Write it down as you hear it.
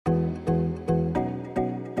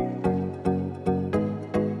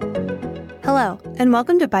Hello, and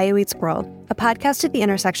welcome to BioEats World, a podcast at the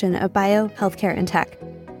intersection of bio, healthcare, and tech.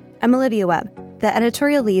 I'm Olivia Webb, the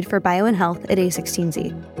editorial lead for Bio and Health at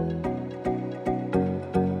A16Z.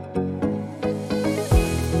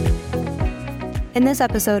 In this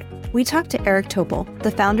episode, we talk to Eric Topol,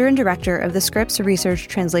 the founder and director of the Scripps Research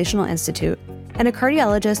Translational Institute, and a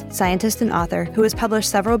cardiologist, scientist, and author who has published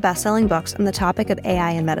several best-selling books on the topic of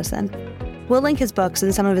AI in medicine. We'll link his books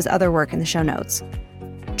and some of his other work in the show notes.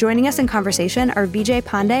 Joining us in conversation are Vijay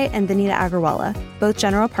Pandey and Vinita Agarwala, both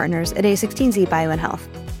general partners at A16Z Bio and Health.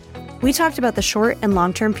 We talked about the short and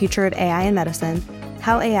long-term future of AI in medicine,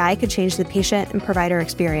 how AI could change the patient and provider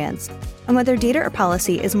experience, and whether data or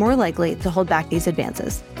policy is more likely to hold back these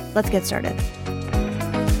advances. Let's get started.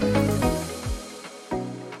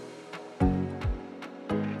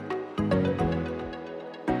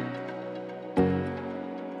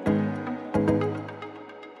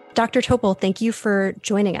 Dr. Topol, thank you for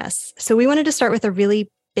joining us. So we wanted to start with a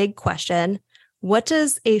really big question. What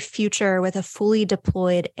does a future with a fully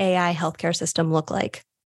deployed AI healthcare system look like?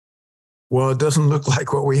 Well, it doesn't look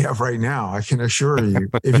like what we have right now, I can assure you.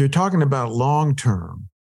 If you're talking about long-term,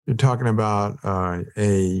 you're talking about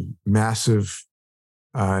a massive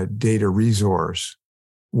data resource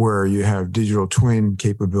where you have digital twin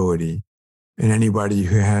capability, and anybody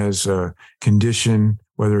who has a condition,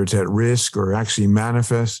 whether it's at risk or actually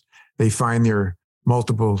manifest, they find their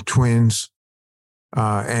multiple twins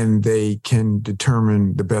and they can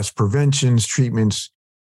determine the best preventions, treatments,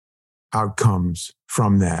 outcomes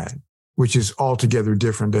from that, which is altogether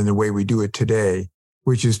different than the way we do it today,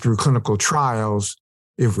 which is through clinical trials,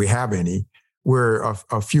 if we have any, where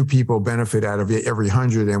a few people benefit out of it every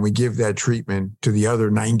 100 and we give that treatment to the other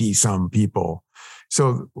 90-some people.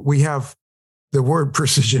 So we have the word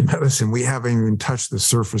precision medicine, we haven't even touched the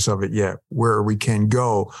surface of it yet, where we can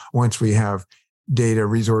go once we have data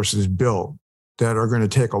resources built that are going to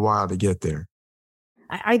take a while to get there.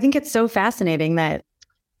 I think it's so fascinating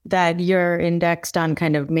that you're indexed on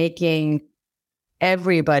kind of making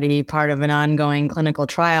everybody part of an ongoing clinical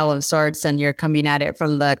trial of sorts, and you're coming at it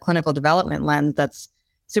from the clinical development lens. That's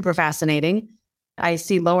super fascinating. I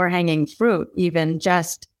see lower hanging fruit, even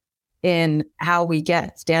just in how we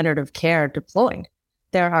get standard of care deployed.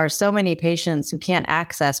 There are so many patients who can't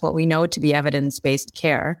access what we know to be evidence-based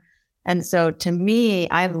care. And so to me,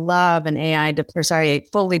 I love a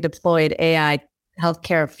fully deployed AI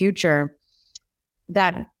healthcare future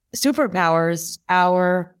that superpowers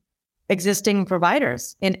our existing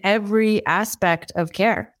providers in every aspect of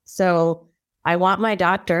care. So I want my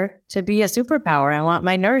doctor to be a superpower. I want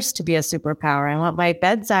my nurse to be a superpower. I want my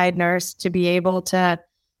bedside nurse to be able to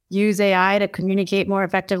use AI to communicate more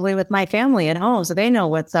effectively with my family at home so they know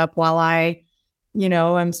what's up while I,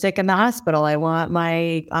 am sick in the hospital. I want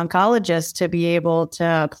my oncologist to be able to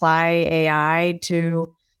apply AI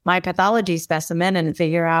to my pathology specimen and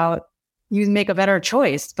figure out, you make a better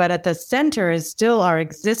choice. But at the center is still our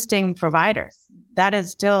existing providers. That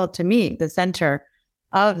is still, to me, the center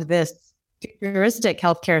of this futuristic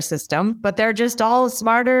healthcare system, but they're just all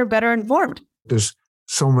smarter, better informed. There's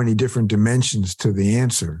so many different dimensions to the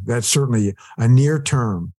answer. That's certainly a near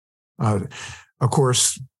term. Of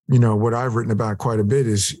course, what I've written about quite a bit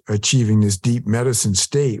is achieving this deep medicine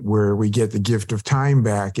state where we get the gift of time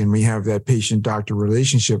back and we have that patient-doctor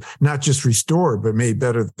relationship, not just restored, but made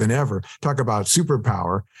better than ever. Talk about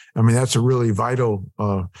superpower. I mean, that's a really vital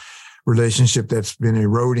relationship that's been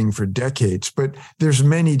eroding for decades. But there's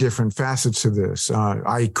many different facets to this.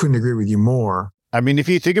 I couldn't agree with you more. I mean, if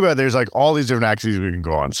you think about it, there's like all these different axes we can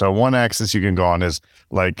go on. So one axis you can go on is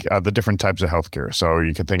like the different types of healthcare. So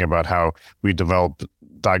you can think about how we develop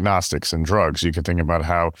diagnostics and drugs. You can think about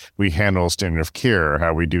how we handle standard of care,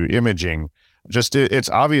 how we do imaging. It's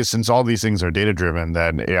obvious, since all these things are data-driven,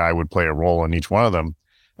 that AI would play a role in each one of them.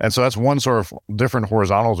 And so that's one sort of different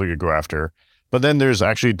horizontals we could go after. But then there's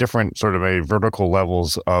actually different sort of a vertical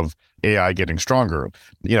levels of AI getting stronger.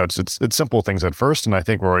 It's simple things at first, and I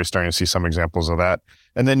think we're already starting to see some examples of that.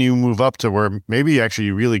 And then you move up to where maybe actually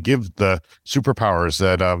you really give the superpowers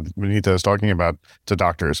that Vinita is talking about to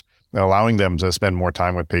doctors, allowing them to spend more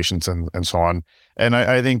time with patients and so on. And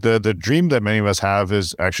I think the dream that many of us have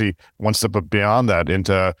is actually one step beyond that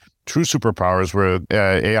into true superpowers where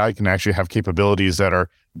AI can actually have capabilities that are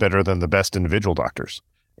better than the best individual doctors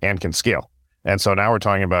and can scale. And so now we're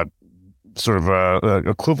talking about sort of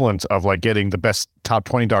equivalent of like getting the best top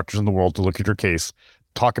 20 doctors in the world to look at your case,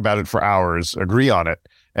 talk about it for hours, agree on it,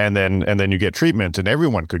 and then you get treatment, and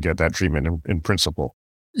everyone could get that treatment in principle.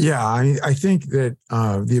 Yeah, I think that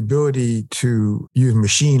the ability to use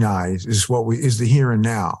machine eyes is the here and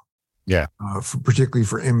now. Yeah, particularly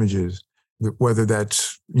for images, whether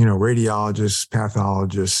that's radiologists,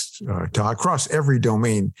 pathologists, across every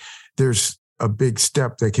domain, there's a big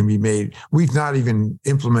step that can be made. We've not even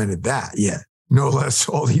implemented that yet, no less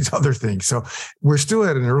all these other things. So we're still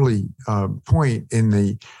at an early point in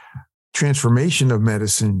the transformation of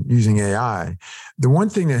medicine using AI. The one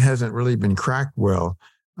thing that hasn't really been cracked well,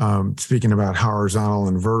 speaking about horizontal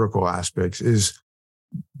and vertical aspects, is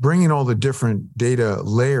bringing all the different data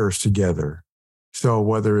layers together. So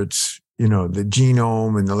whether it's, the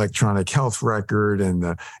genome and the electronic health record and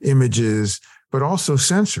the images, but also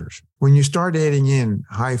sensors. When you start adding in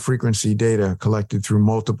high frequency data collected through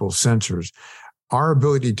multiple sensors, our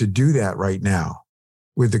ability to do that right now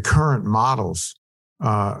with the current models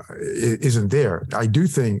isn't there. I do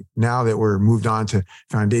think now that we're moved on to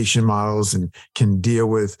foundation models and can deal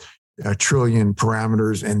with 1 trillion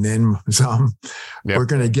parameters and then some, we're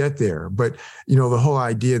going to get there. But, the whole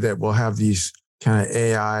idea that we'll have these kind of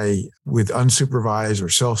AI with unsupervised or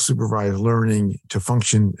self-supervised learning to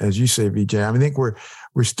function, as you say, Vijay, I think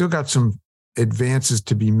we're still got some advances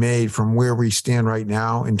to be made from where we stand right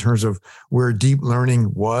now in terms of where deep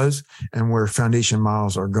learning was and where foundation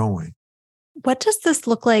models are going. What does this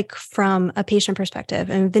look like from a patient perspective?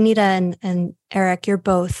 And Vinita and Eric, you're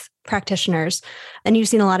both practitioners and you've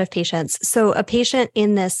seen a lot of patients. So a patient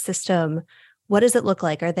in this system, what does it look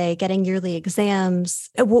like? Are they getting yearly exams?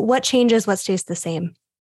 What changes? What stays the same?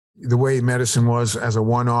 The way medicine was as a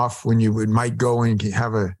one-off, when you might go and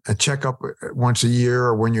have a checkup once a year,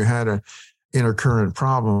 or when you had an intercurrent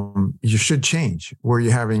problem, you should change where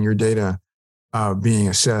you're having your data being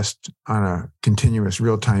assessed on a continuous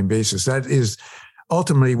real-time basis. That is,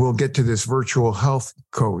 ultimately, we'll get to this virtual health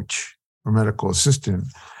coach or medical assistant,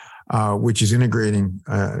 which is integrating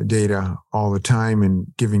data all the time and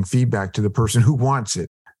giving feedback to the person who wants it.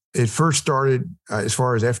 It first started as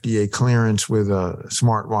far as FDA clearance with a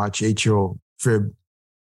smartwatch, atrial fib,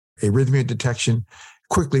 arrhythmia detection,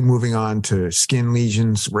 quickly moving on to skin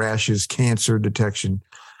lesions, rashes, cancer detection,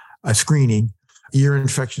 screening, ear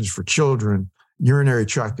infections for children, urinary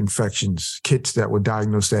tract infections, kits that would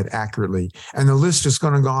diagnose that accurately. And the list is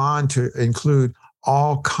going to go on to include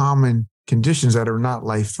all common conditions that are not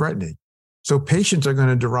life-threatening. So patients are going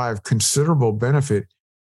to derive considerable benefit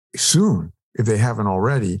soon, if they haven't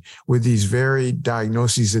already, with these very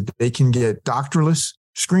diagnoses that they can get doctorless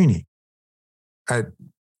screening at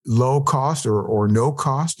low cost or no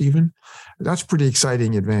cost even. That's pretty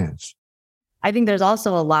exciting advance. I think there's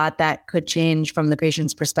also a lot that could change from the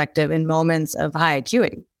patient's perspective in moments of high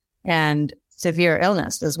acuity and severe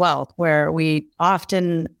illness as well, where we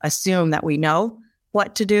often assume that we know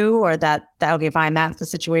what to do or that, okay, fine, that's the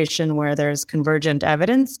situation where there's convergent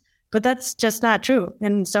evidence. But that's just not true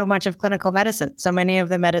in so much of clinical medicine. So many of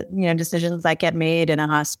the decisions that get made in a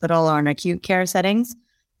hospital or in acute care settings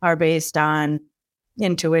are based on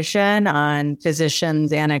intuition, on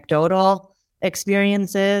physicians' anecdotal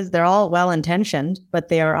experiences. They're all well-intentioned, but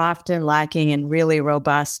they are often lacking in really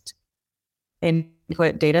robust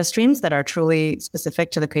input data streams that are truly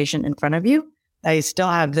specific to the patient in front of you. I still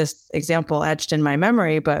have this example etched in my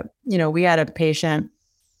memory, but we had a patient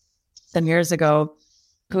some years ago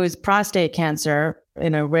whose prostate cancer,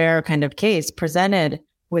 in a rare kind of case, presented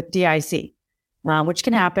with DIC, which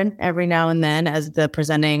can happen every now and then as the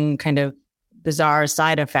presenting kind of bizarre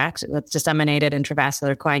side effect that's disseminated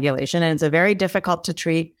intravascular coagulation. And it's a very difficult to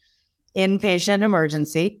treat inpatient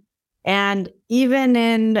emergency. And even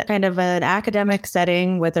in kind of an academic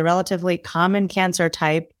setting with a relatively common cancer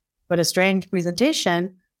type, but a strange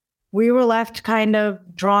presentation, we were left kind of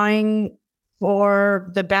drawing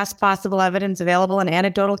for the best possible evidence available in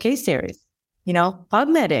anecdotal case series,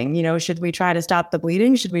 PubMeding, should we try to stop the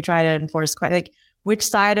bleeding? Should we try to enforce, which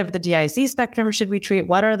side of the DIC spectrum should we treat?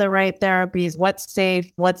 What are the right therapies? What's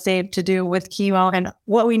safe to do with chemo? And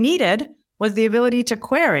what we needed was the ability to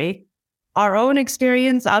query our own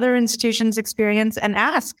experience, other institutions' experience, and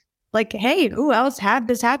ask, hey, who else had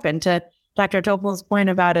this happen? To Dr. Topol's point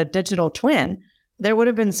about a digital twin, there would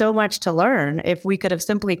have been so much to learn if we could have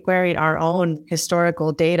simply queried our own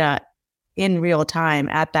historical data in real time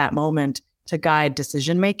at that moment to guide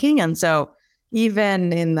decision-making. And so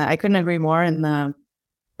even I couldn't agree more in the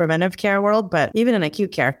preventive care world, but even in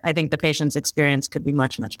acute care, I think the patient's experience could be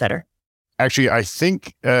much, much better. Actually, I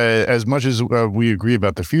think as much as we agree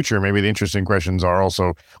about the future, maybe the interesting questions are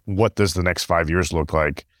also, what does the next 5 years look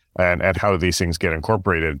like and how do these things get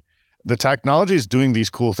incorporated? The technology is doing these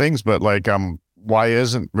cool things, but why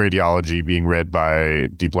isn't radiology being read by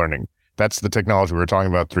deep learning? That's the technology we were talking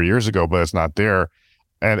about 3 years ago, but it's not there.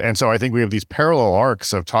 And so I think we have these parallel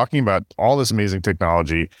arcs of talking about all this amazing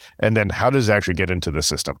technology, and then how does it actually get into the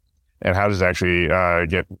system? And how does it actually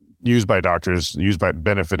get used by doctors, used by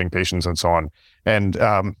benefiting patients and so on. And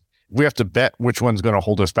we have to bet which one's going to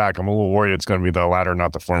hold us back. I'm a little worried it's going to be the latter,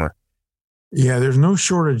 not the former. Yeah, there's no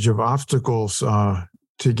shortage of obstacles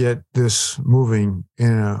to get this moving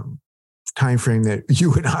in a time frame that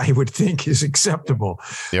you and I would think is acceptable.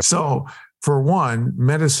 Yep. So, for one,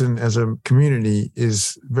 medicine as a community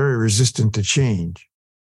is very resistant to change.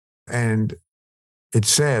 And it's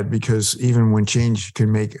sad because even when change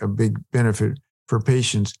can make a big benefit for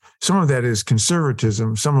patients, some of that is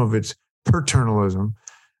conservatism, some of it's paternalism.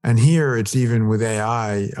 And here it's even with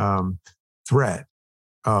AI threat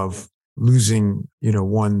of losing,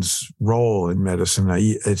 one's role in medicine.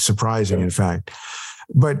 It's surprising, in fact.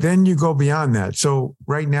 But then you go beyond that. So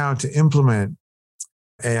right now, to implement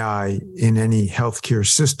AI in any healthcare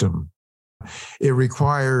system, it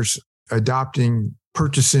requires adopting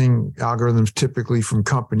purchasing algorithms typically from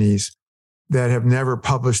companies that have never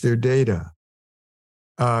published their data,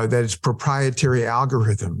 that it's proprietary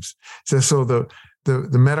algorithms. So the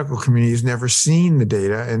medical community has never seen the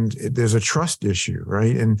data, and there's a trust issue,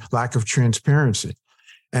 right? And lack of transparency.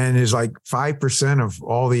 And it's like 5% of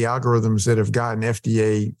all the algorithms that have gotten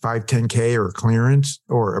FDA 510K or clearance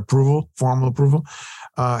or approval, formal approval,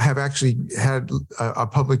 have actually had a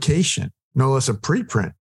publication, no less a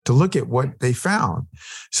preprint, to look at what they found.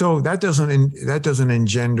 So that doesn't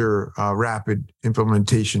engender rapid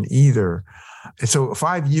implementation either. And so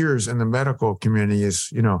 5 years in the medical community is,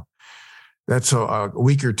 that's a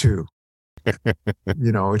week or two.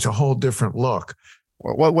 It's a whole different look.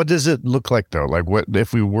 What does it look like though? Like, what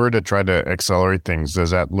if we were to try to accelerate things? Does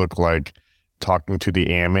that look like talking to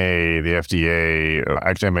the AMA, the FDA,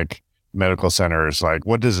 academic medical centers? Like,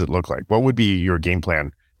 what does it look like? What would be your game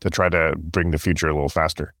plan to try to bring the future a little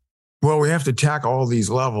faster? Well, we have to tackle all these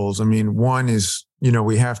levels. I mean, one is,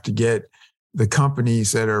 we have to get the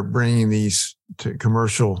companies that are bringing these to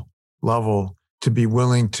commercial level to be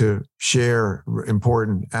willing to share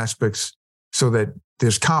important aspects so that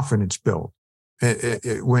there's confidence built.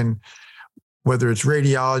 When whether it's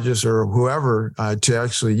radiologists or whoever to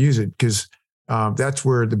actually use it, because that's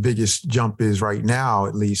where the biggest jump is right now,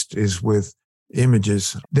 at least, is with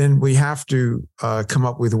images. Then we have to come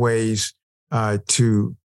up with ways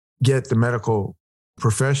to get the medical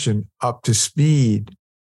profession up to speed.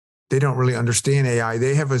 They don't really understand AI.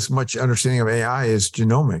 They have as much understanding of AI as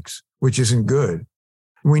genomics, which isn't good.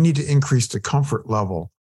 We need to increase the comfort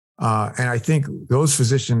level. And I think those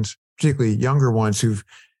physicians, particularly younger ones who've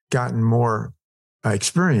gotten more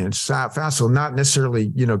experience, facile, not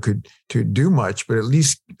necessarily, could do much, but at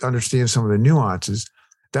least understand some of the nuances.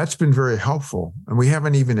 That's been very helpful. And we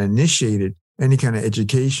haven't even initiated any kind of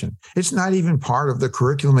education. It's not even part of the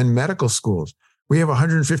curriculum in medical schools. We have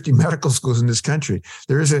 150 medical schools in this country.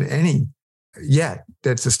 There isn't any yet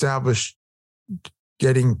that's established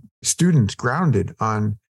getting students grounded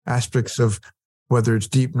on aspects of whether it's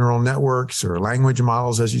deep neural networks or language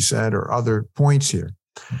models, as you said, or other points here.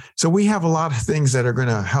 So we have a lot of things that are going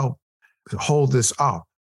to help hold this up,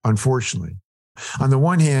 unfortunately. On the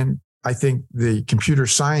one hand, I think the computer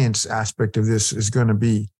science aspect of this is going to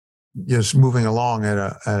be just moving along at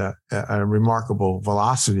a remarkable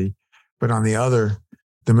velocity. But on the other,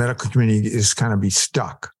 the medical community is kind of be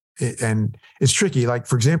stuck. And it's tricky. Like,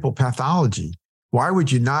 for example, pathology. Why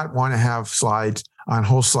would you not want to have slides on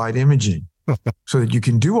whole slide imaging so that you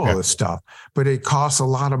can do all this stuff? But it costs a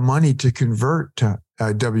lot of money to convert to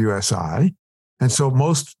WSI. And so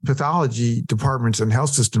most pathology departments and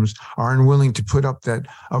health systems are unwilling to put up that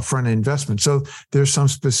upfront investment. So there's some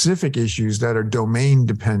specific issues that are domain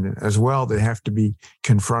dependent as well that have to be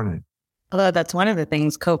confronted. Although that's one of the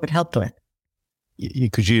things COVID helped with.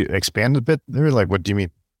 Could you expand a bit there? Like, what do you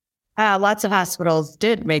mean? Lots of hospitals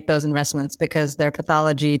did make those investments because their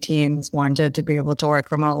pathology teams wanted to be able to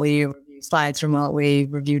work remotely, review slides remotely,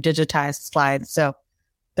 review digitized slides. So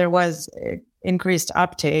there was increased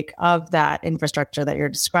uptake of that infrastructure that you're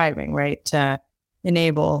describing, right, to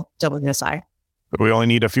enable WSI. But we only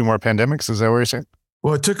need a few more pandemics? Is that what you're saying?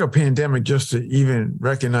 Well, it took a pandemic just to even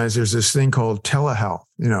recognize there's this thing called telehealth,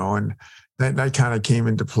 and that kind of came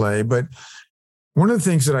into play. But one of the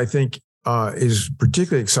things that I think is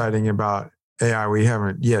particularly exciting about AI we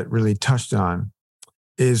haven't yet really touched on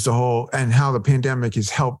is the whole, and how the pandemic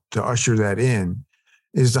has helped to usher that in,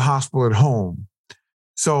 is the hospital at home.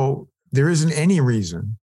 So there isn't any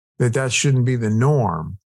reason that shouldn't be the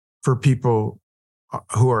norm for people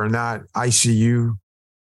who are not ICU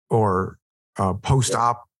or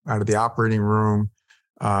post-op out of the operating room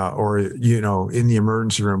or, in the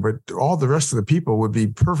emergency room. But all the rest of the people would be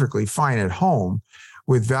perfectly fine at home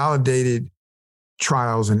with validated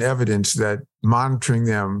trials and evidence that monitoring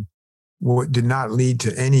them did not lead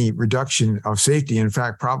to any reduction of safety. In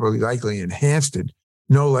fact, probably likely enhanced it,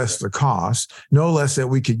 no less the cost, no less that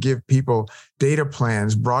we could give people data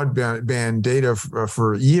plans, broadband data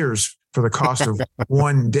for years for the cost of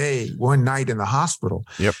one night in the hospital.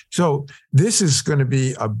 Yep. So this is going to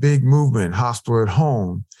be a big movement, hospital at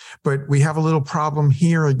home. But we have a little problem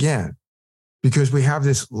here again, because we have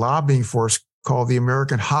this lobbying force called the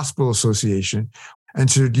American Hospital Association.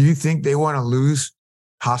 And so do you think they want to lose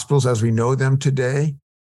hospitals as we know them today?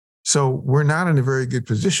 So we're not in a very good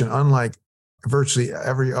position, unlike virtually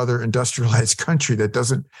every other industrialized country that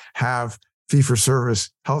doesn't have fee-for-service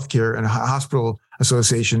healthcare and a hospital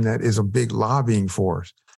association that is a big lobbying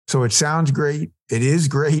force. So it sounds great. It is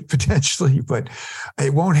great potentially, but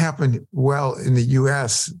it won't happen well in the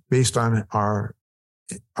U.S. based on our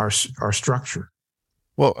structure.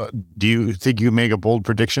 Well, do you think you make a bold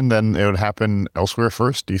prediction then it would happen elsewhere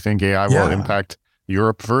first? Do you think AI will impact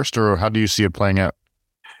Europe first, or how do you see it playing out?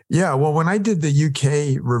 Yeah, well, when I did the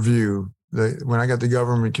UK review, when I got the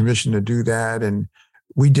government commission to do that, and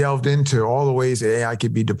we delved into all the ways that AI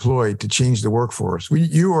could be deployed to change the workforce.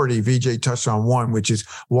 You already, Vijay, touched on one, which is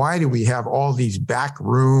why do we have all these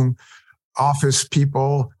backroom office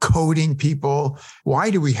people, coding people?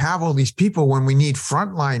 Why do we have all these people when we need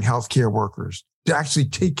frontline healthcare workers to actually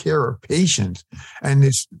take care of patients? And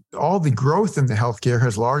all the growth in the healthcare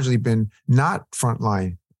has largely been not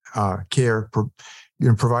frontline care,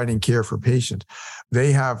 providing care for patients.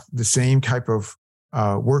 They have the same type of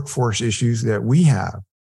workforce issues that we have,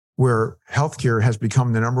 where healthcare has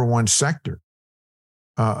become the number one sector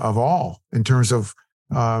of all in terms of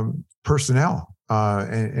personnel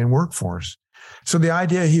and workforce. So the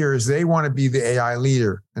idea here is they want to be the AI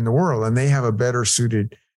leader in the world, and they have a better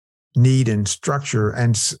suited need and structure,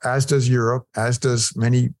 and as does Europe, as does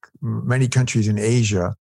many countries in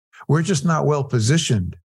Asia. We're just not well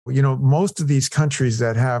positioned. You know, most of these countries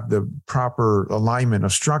that have the proper alignment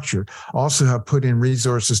of structure also have put in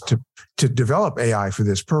resources to develop AI for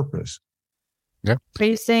this purpose. Yeah. Are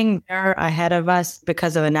you saying they're ahead of us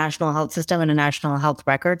because of a national health system and a national health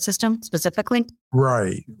record system specifically?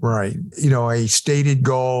 Right. You know, a stated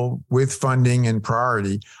goal with funding and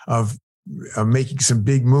priority of making some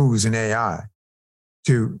big moves in AI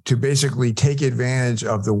to basically take advantage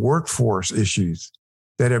of the workforce issues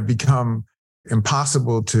that have become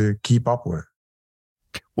impossible to keep up with.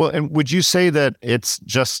 Well, and would you say that it's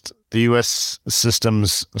just the U.S.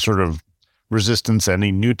 system's sort of resistance to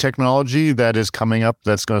any new technology that is coming up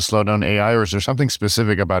that's going to slow down AI, or is there something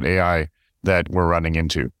specific about AI that we're running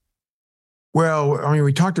into? Well, I mean,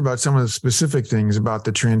 we talked about some of the specific things about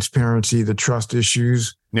the transparency, the trust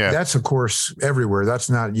issues. Yeah. That's, of course, everywhere.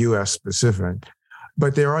 That's not U.S. specific.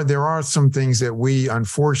 But there are some things that we,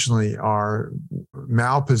 unfortunately, are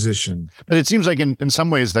malpositioned. But it seems like in some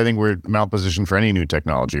ways, I think we're malpositioned for any new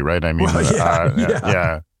technology, right? I mean,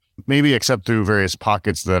 yeah. Maybe except through various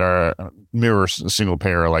pockets that are mirror single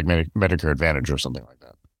payer, like Medicare Advantage or something like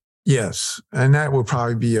that. Yes. And that will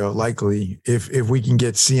probably be likely if we can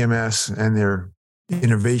get CMS and their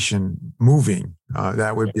innovation moving,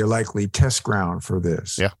 that would be a likely test ground for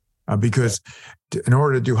this. Yeah. Because in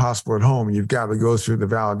order to do hospital at home, you've got to go through the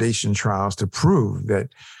validation trials to prove that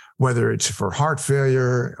whether it's for heart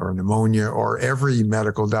failure or pneumonia or every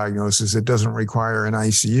medical diagnosis that doesn't require an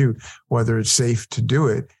ICU, whether it's safe to do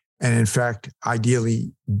it. And in fact,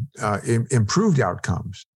 ideally improved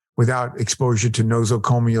outcomes without exposure to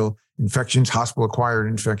nosocomial infections, hospital-acquired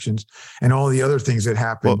infections, and all the other things that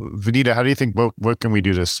happen. Well, Vinita, how do you think, what can we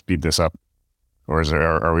do to speed this up? Or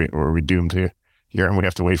are we doomed here and we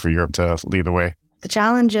have to wait for Europe to lead the way? The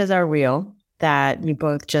challenges are real that you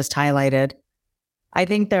both just highlighted. I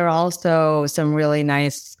think there are also some really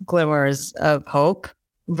nice glimmers of hope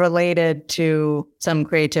related to some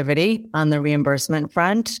creativity on the reimbursement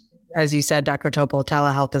front. As you said, Dr. Topol,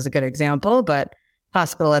 telehealth is a good example, but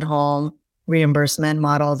hospital at home reimbursement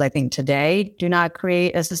models, I think today do not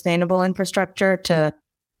create a sustainable infrastructure to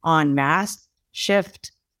en masse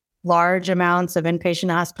shift large amounts of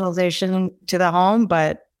inpatient hospitalization to the home,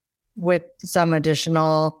 but with some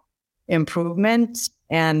additional improvements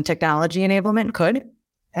and technology enablement could.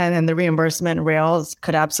 And then the reimbursement rails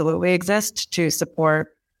could absolutely exist to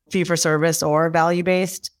support fee-for-service or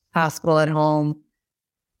value-based hospital at home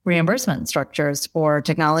reimbursement structures for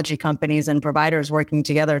technology companies and providers working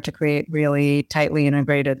together to create really tightly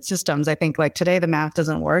integrated systems. I think like today, the math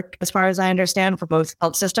doesn't work as far as I understand for both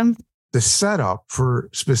health systems. The setup for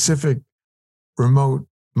specific remote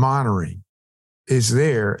monitoring is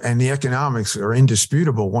there, and the economics are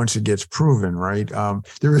indisputable once it gets proven, right?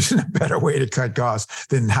 There isn't a better way to cut costs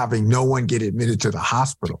than having no one get admitted to the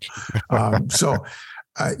hospital. So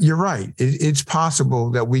you're right. It's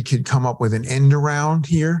possible that we could come up with an end around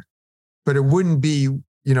here, but it wouldn't be,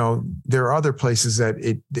 there are other places that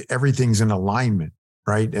everything's in alignment,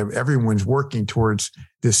 right? Everyone's working towards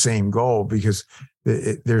the same goal because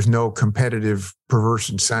there's no competitive perverse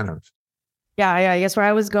incentive. Yeah, I guess where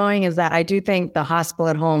I was going is that I do think the hospital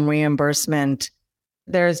at home reimbursement,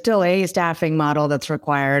 there's still a staffing model that's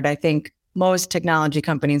required. I think most technology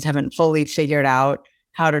companies haven't fully figured out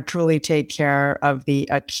how to truly take care of the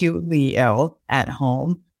acutely ill at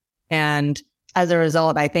home. And as a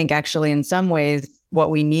result, I think actually in some ways,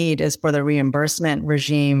 what we need is for the reimbursement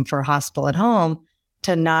regime for hospital at home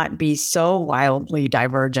to not be so wildly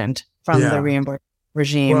divergent from the reimbursement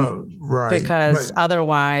regime. Well, right. Because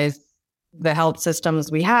otherwise, the health systems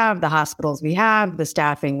we have, the hospitals we have, the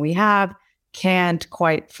staffing we have can't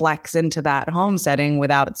quite flex into that home setting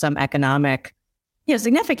without some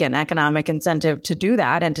significant economic incentive to do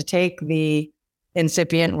that and to take the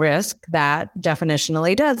incipient risk that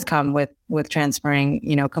definitionally does come with transferring,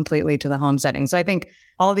 completely to the home setting. So I think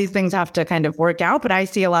all these things have to kind of work out, but I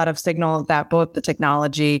see a lot of signals that both the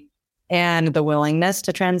technology and the willingness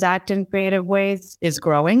to transact in creative ways is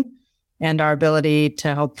growing, and our ability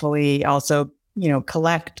to hopefully also,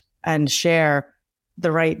 collect and share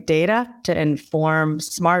the right data to inform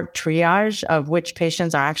smart triage of which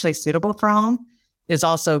patients are actually suitable for home is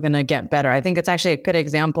also going to get better. I think it's actually a good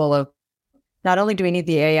example of not only do we need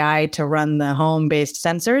the AI to run the home-based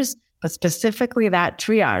sensors, but specifically that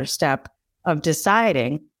triage step of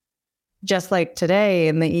deciding, just like today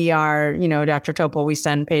in the ER, Dr. Topol, we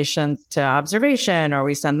send patients to observation or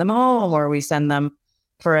we send them home or we send them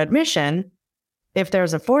for admission. If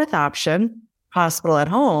there's a fourth option, hospital at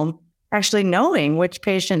home, actually knowing which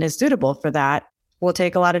patient is suitable for that will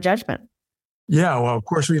take a lot of judgment. Yeah, well, of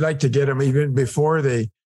course, we like to get them even before they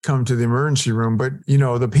come to the emergency room. But,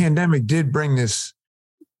 the pandemic did bring this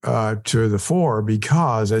to the fore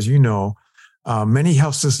because, as you know, many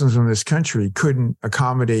health systems in this country couldn't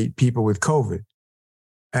accommodate people with COVID.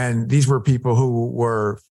 And these were people who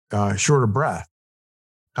were short of breath.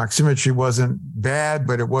 Oximetry wasn't bad,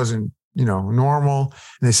 but it wasn't, normal.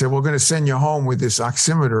 And they said, we're going to send you home with this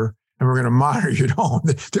oximeter and we're going to monitor you at home.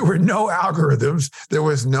 There were no algorithms. There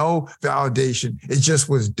was no validation. It just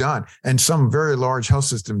was done. And some very large health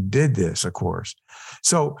system did this, of course.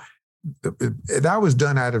 So that was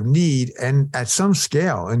done out of need and at some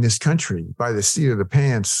scale in this country by the seat of the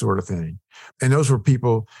pants sort of thing. And those were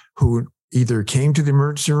people who either came to the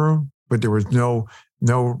emergency room, but there was no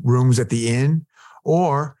rooms at the inn,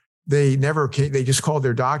 or they never came. They just called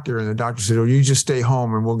their doctor and the doctor said, oh, you just stay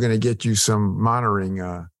home and we're going to get you some monitoring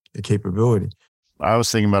capability. I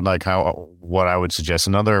was thinking about what I would suggest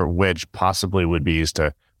another wedge possibly would be is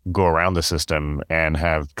to go around the system and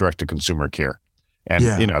have direct to consumer care. And,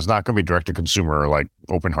 it's not going to be direct to consumer like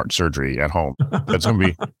open heart surgery at home. It's going to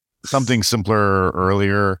be something simpler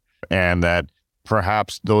earlier. And that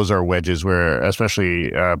perhaps those are wedges where,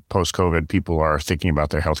 especially post-COVID, people are thinking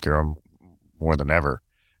about their healthcare more than ever.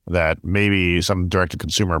 That maybe some direct to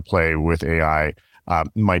consumer play with AI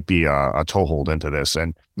might be a toehold into this.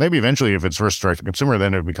 And maybe eventually, if it's first direct to consumer,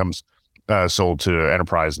 then it becomes sold to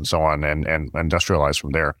enterprise and so on and industrialized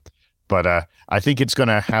from there. But I think it's going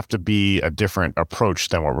to have to be a different approach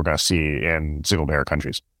than what we're going to see in single payer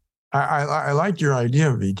countries. I like your idea,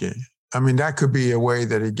 Vijay. I mean, that could be a way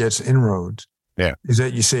that it gets inroads. Yeah. Is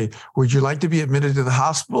that you say, would you like to be admitted to the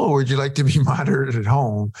hospital or would you like to be monitored at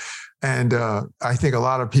home? And I think a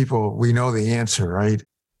lot of people, we know the answer, right?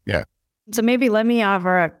 Yeah. So maybe let me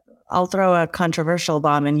I'll throw a controversial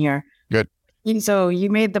bomb in here. Good. So you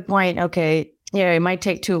made the point, okay, it might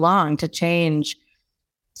take too long to change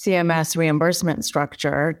CMS reimbursement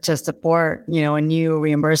structure to support, a new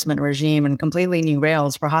reimbursement regime and completely new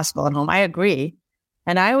rails for hospital at home. I agree.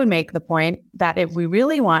 And I would make the point that if we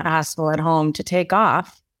really want hospital at home to take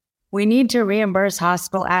off, we need to reimburse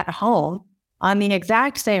hospital at home on the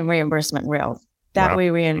exact same reimbursement rails that we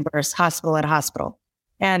reimburse hospital at hospital.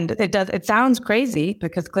 And it sounds crazy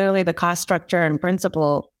because clearly the cost structure and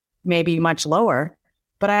principle may be much lower,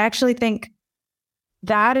 but I actually think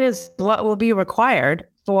that is what will be required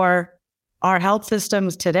for our health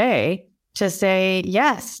systems today to say,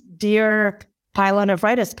 yes, dear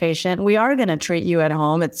pyelonephritis patient, we are going to treat you at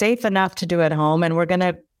home. It's safe enough to do at home, and we're going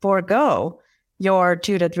to forego your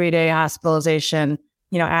 2 to 3 day hospitalization,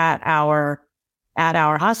 at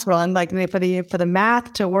our hospital. And for the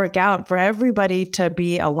math to work out, for everybody to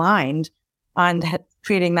be aligned on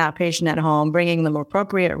treating that patient at home, bringing them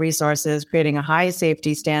appropriate resources, creating a high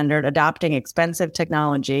safety standard, adopting expensive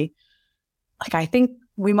technology. I think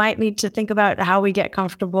we might need to think about how we get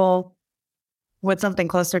comfortable with something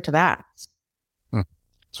closer to that.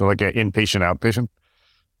 So like an inpatient, outpatient,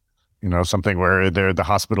 something where the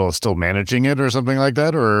hospital is still managing it or something like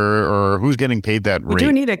that, or who's getting paid that rate? You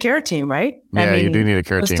do need a care team, right? Yeah, you do need a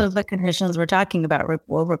care team. Most of the conditions we're talking about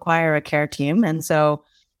will require a care team. And so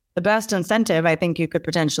the best incentive I think you could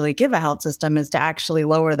potentially give a health system is to actually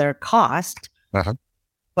lower their cost,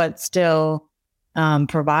 but still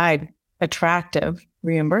provide attractive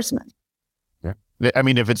reimbursement. Yeah. I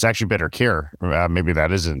mean, if it's actually better care, maybe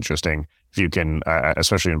that is interesting. If you can,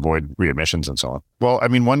 especially avoid readmissions and so on. Well, I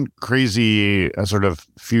mean, one crazy sort of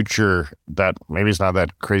future that maybe it's not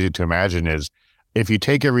that crazy to imagine is if you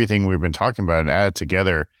take everything we've been talking about and add it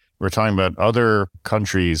together, we're talking about other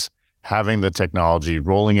countries having the technology,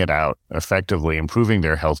 rolling it out effectively, improving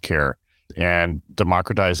their healthcare, and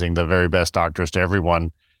democratizing the very best doctors to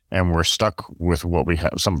everyone. And we're stuck with what we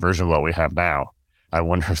have, some version of what we have now. I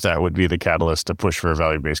wonder if that would be the catalyst to push for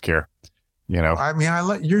value-based care. I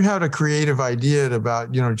mean, you had a creative idea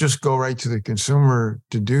about, just go right to the consumer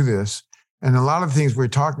to do this. And a lot of things we're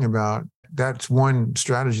talking about, that's one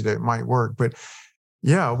strategy that might work. But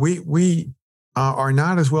yeah, we are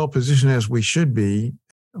not as well positioned as we should be.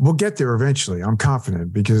 We'll get there eventually. I'm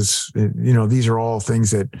confident because, these are all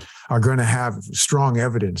things that are going to have strong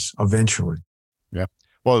evidence eventually. Yeah.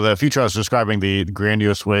 Well, the future I was describing, the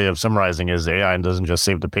grandiose way of summarizing is AI doesn't just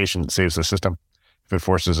save the patient, it saves the system. If it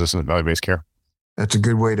forces us into value-based care. That's a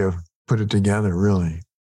good way to put it together, really.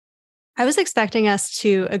 I was expecting us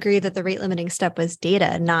to agree that the rate limiting step was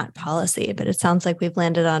data, not policy, but it sounds like we've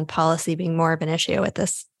landed on policy being more of an issue at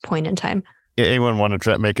this point in time. Anyone want to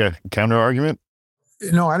try to make a counter argument?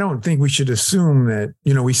 No, I don't think we should assume that,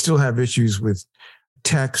 we still have issues with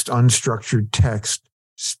text, unstructured text,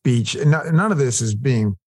 speech. And none of this is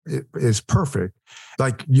perfect.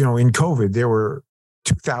 Like, in COVID, there were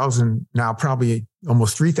 2,000, now probably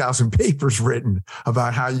almost 3,000 papers written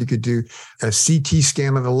about how you could do a CT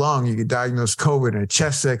scan of the lung, you could diagnose COVID, and a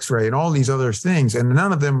chest x-ray, and all these other things. And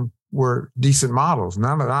none of them were decent models.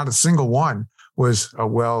 Not a single one was a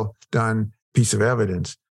well-done piece of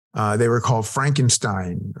evidence. They were called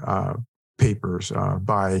Frankenstein papers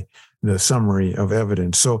by the summary of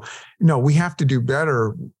evidence. So, we have to do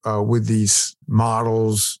better with these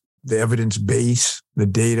models, the evidence base, the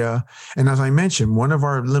data. And as I mentioned, one of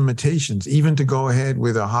our limitations, even to go ahead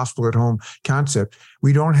with a hospital at home concept,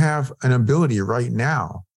 we don't have an ability right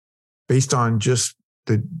now based on just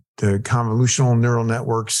the convolutional neural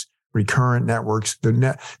networks, recurrent networks,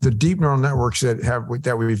 the deep neural networks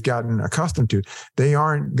that we've gotten accustomed to. They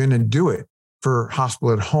aren't going to do it for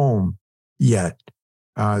hospital at home yet.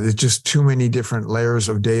 There's just too many different layers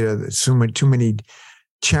of data. There's too many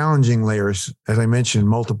challenging layers, as I mentioned,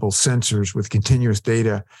 multiple sensors with continuous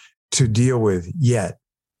data to deal with yet.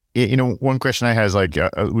 One question I have is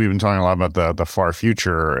we've been talking a lot about the far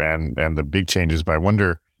future and the big changes, but I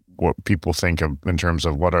wonder what people think of in terms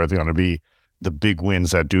of what are going to be the big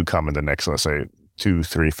wins that do come in the next, let's say, 2,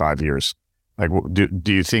 3, 5 years. Like,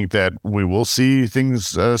 do you think that we will see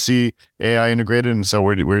things, see AI integrated? And so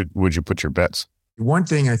where would you put your bets? One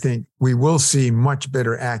thing I think we will see much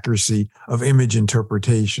better accuracy of image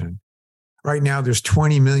interpretation. Right now, there's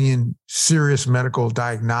 20 million serious medical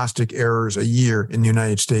diagnostic errors a year in the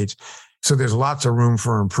United States. So there's lots of room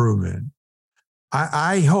for improvement.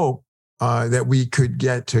 I hope that we could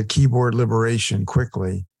get to keyboard liberation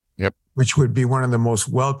quickly, which would be one of the most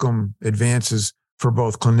welcome advances for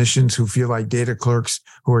both clinicians who feel like data clerks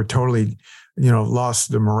who are totally,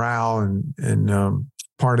 lost the morale and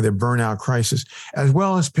part of their burnout crisis, as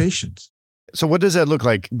well as patients. So what does that look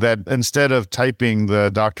like? That instead of typing,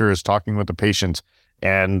 the doctor is talking with the patient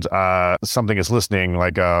and something is listening,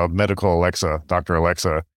 like a medical Alexa, Dr.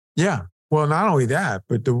 Alexa. Yeah. Well, not only that,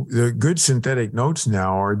 but the good synthetic notes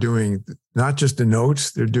now are doing not just the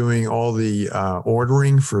notes, they're doing all the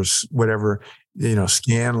ordering for whatever,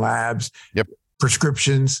 scan labs,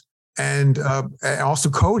 prescriptions, and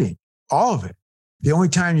also coding, all of it. The only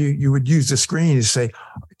time you would use the screen is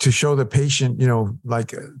to show the patient,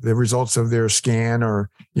 like the results of their scan or,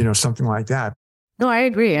 something like that. No, I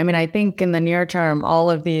agree. I mean, I think in the near term,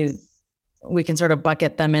 all of these, we can sort of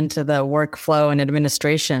bucket them into the workflow and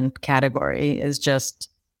administration category is just,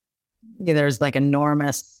 there's like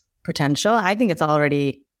enormous potential. I think it's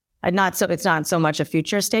already it's not so much a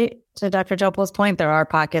future state, to Dr. Topol's point. There are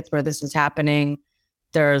pockets where this is happening.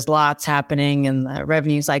 There's lots happening in the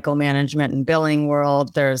revenue cycle management and billing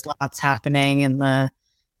world. There's lots happening in the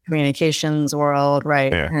communications world,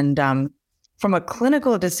 right? Yeah. And from a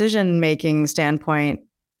clinical decision-making standpoint,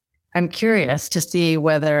 I'm curious to see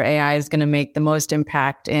whether AI is going to make the most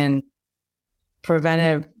impact in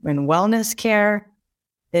preventive and wellness care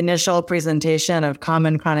initial presentation of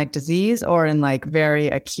common chronic disease or in like very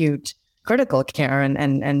acute critical care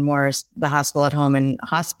and more the hospital at home and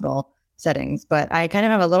hospital settings. But I kind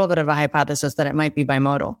of have a little bit of a hypothesis that it might be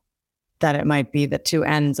bimodal, that it might be the two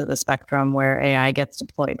ends of the spectrum where AI gets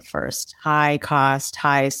deployed first. High cost,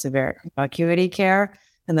 high severe acuity care,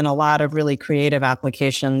 and then a lot of really creative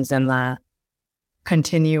applications in the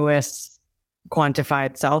continuous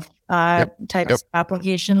quantified self types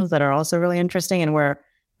applications that are also really interesting and where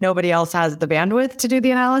nobody else has the bandwidth to do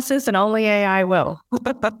the analysis and only AI will.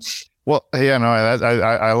 Well, yeah, no,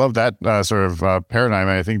 I love that sort of paradigm.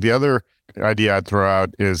 I think the other idea I'd throw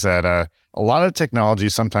out is that a lot of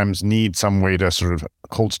technologies sometimes need some way to sort of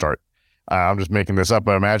cold start. I'm just making this up,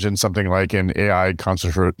 but imagine something like an AI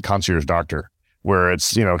concierge doctor, where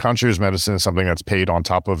it's, concierge medicine is something that's paid on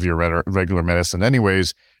top of your regular medicine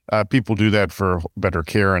anyways. People do that for better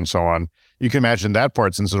care and so on. You can imagine that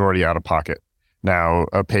part, since it's already out of pocket, now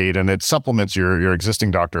paid, and it supplements your existing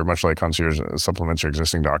doctor, much like concierge supplements your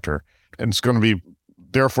existing doctor. And it's going to be,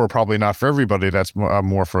 therefore, probably not for everybody. That's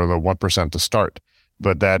more for the 1% to start.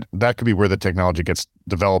 But that could be where the technology gets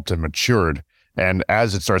developed and matured. And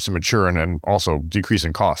as it starts to mature and also decrease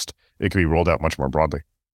in cost, it can be rolled out much more broadly.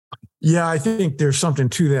 Yeah, I think there's something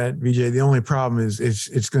to that, Vijay. The only problem is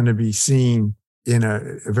it's going to be seen in a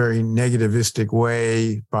very negativistic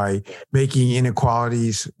way by making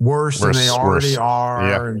inequalities worse than they already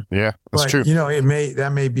are. Yeah, that's true.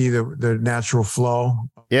 That may be the natural flow.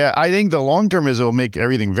 Yeah, I think the long term is it'll make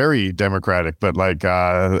everything very democratic, but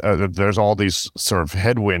there's all these sort of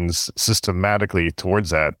headwinds systematically towards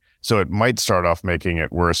that. So it might start off making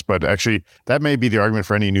it worse, but actually that may be the argument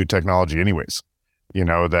for any new technology anyways.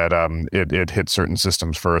 That it hits certain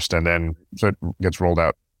systems first and then it gets rolled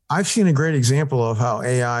out. I've seen a great example of how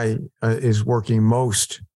AI is working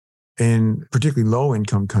most in particularly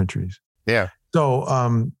low-income countries. Yeah. So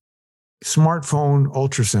smartphone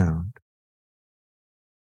ultrasound.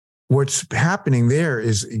 What's happening there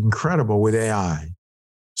is incredible with AI.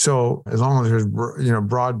 So as long as there's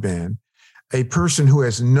broadband, a person who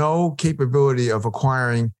has no capability of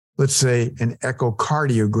acquiring, let's say, an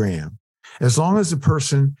echocardiogram, as long as the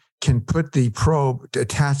person can put the probe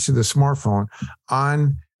attached to the smartphone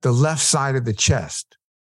on the left side of the chest,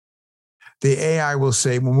 the AI will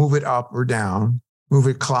say, well, move it up or down, move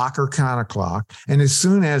it clock or counterclock. And as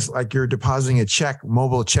soon as you're depositing a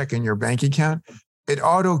mobile check in your bank account, it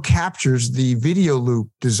auto captures the video loop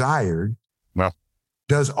desired,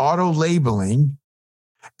 does auto labeling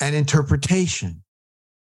and interpretation.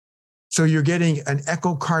 So you're getting an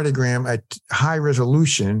echocardiogram at high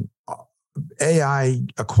resolution, AI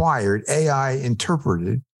acquired, AI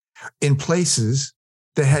interpreted in places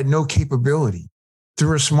that had no capability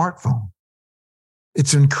through a smartphone.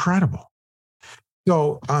 It's incredible.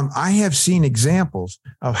 So I have seen examples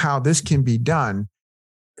of how this can be done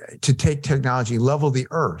to take technology, level the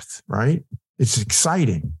earth, right? It's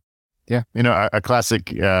exciting. Yeah. A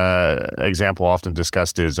classic example often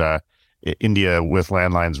discussed is India with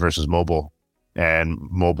landlines versus mobile, and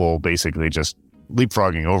mobile basically just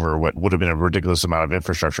leapfrogging over what would have been a ridiculous amount of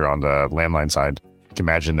infrastructure on the landline side. You can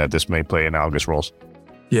imagine that this may play analogous roles.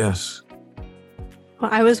 Yes.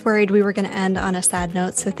 Well, I was worried we were going to end on a sad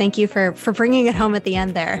note, so thank you for bringing it home at the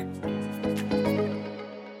end there.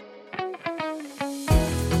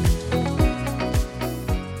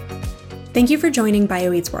 Thank you for joining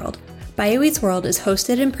BioEats World. BioEats World is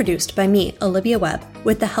hosted and produced by me, Olivia Webb,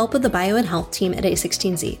 with the help of the Bio and Health team at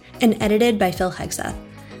A16Z, and edited by Phil Hegseth.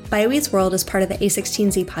 BioEats World is part of the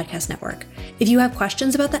A16Z podcast network. If you have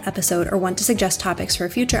questions about the episode or want to suggest topics for a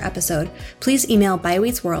future episode, please email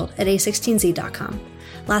bioeatsworld@a16z.com.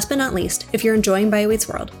 Last but not least, if you're enjoying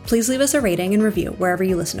BioEats World, please leave us a rating and review wherever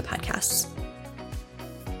you listen to podcasts.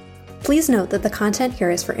 Please note that the content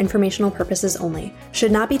here is for informational purposes only,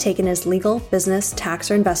 should not be taken as legal, business,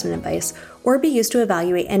 tax, or investment advice, or be used to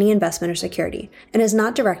evaluate any investment or security, and is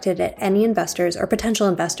not directed at any investors or potential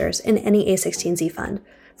investors in any A16Z fund.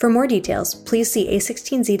 For more details, please see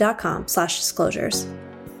a16z.com/disclosures.